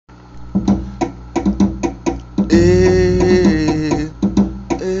Ê,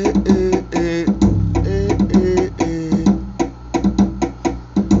 ê, ê, ê, ê, ê.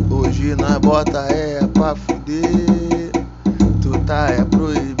 Hoje nós bota é pra fuder. Tu tá é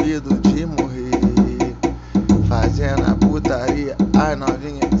proibido de morrer. Fazendo a putaria, as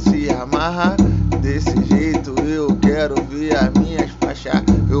novinhas se amarra. Desse jeito eu quero ver as minhas faixas.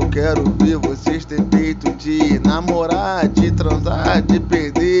 Eu quero ver vocês ter peito de namorar, de transar, de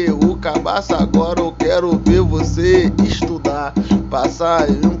perder o cabaço. Agora eu quero ver você estudar, passar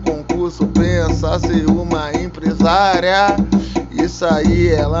em um concurso, pensar ser uma empresária. Isso aí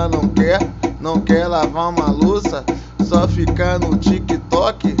ela não quer lavar uma louça, só ficar no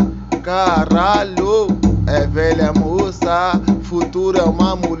TikTok. Caralho, é velha moça, futuro é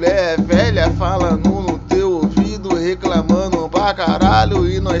uma mulher velha falando no teu ouvido, reclamando pra caralho.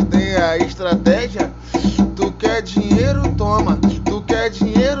 E nós tem a estratégia. Tu quer dinheiro, toma. Tu quer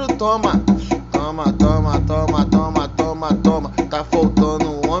dinheiro, toma. Toma, toma, toma, toma, toma, toma. Tá faltando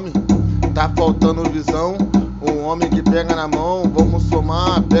um homem, tá faltando visão. Um homem que pega na mão, vamos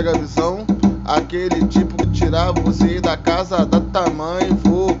somar, pega a visão. Aquele tipo que tirar você da casa da tamanho.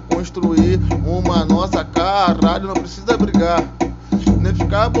 Vou construir uma nossa, caralho, não precisa brigar, nem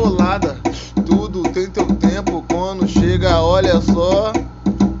ficar bolada. Tudo tem teu tempo, quando chega, olha só,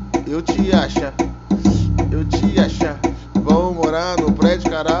 eu te acha. Vamos morar no prédio,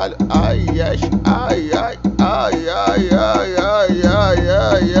 caralho. Ai, ai, ai, ai, ai, ai, ai, ai, ai,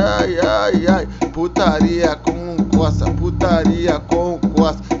 ai, ai, ai, ai. Putaria com coça, putaria com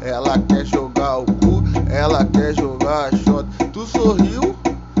coça. Ela quer jogar o cu, ela quer jogar a shot. Tu sorriu?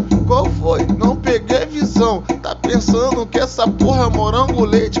 Qual foi? Não peguei visão. Tá pensando que essa porra é morango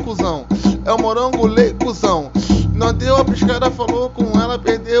leite, cuzão? É o morango leite, cuzão. Não deu a piscada, falou com ela,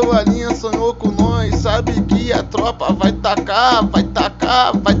 perdeu a linha, sonhou com nós. Sabe que a tropa vai tacar, vai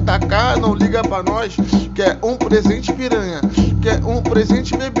tacar, vai tacar. Não liga pra nós, quer um presente piranha, quer um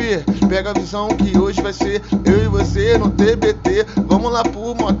presente bebê. Pega a visão que hoje vai ser eu e você no TBT. Vamos lá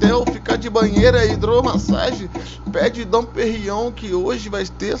pro motel, ficar de banheira, hidromassagem. Pede Dom Perrion que hoje vai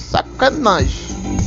ter sacanagem.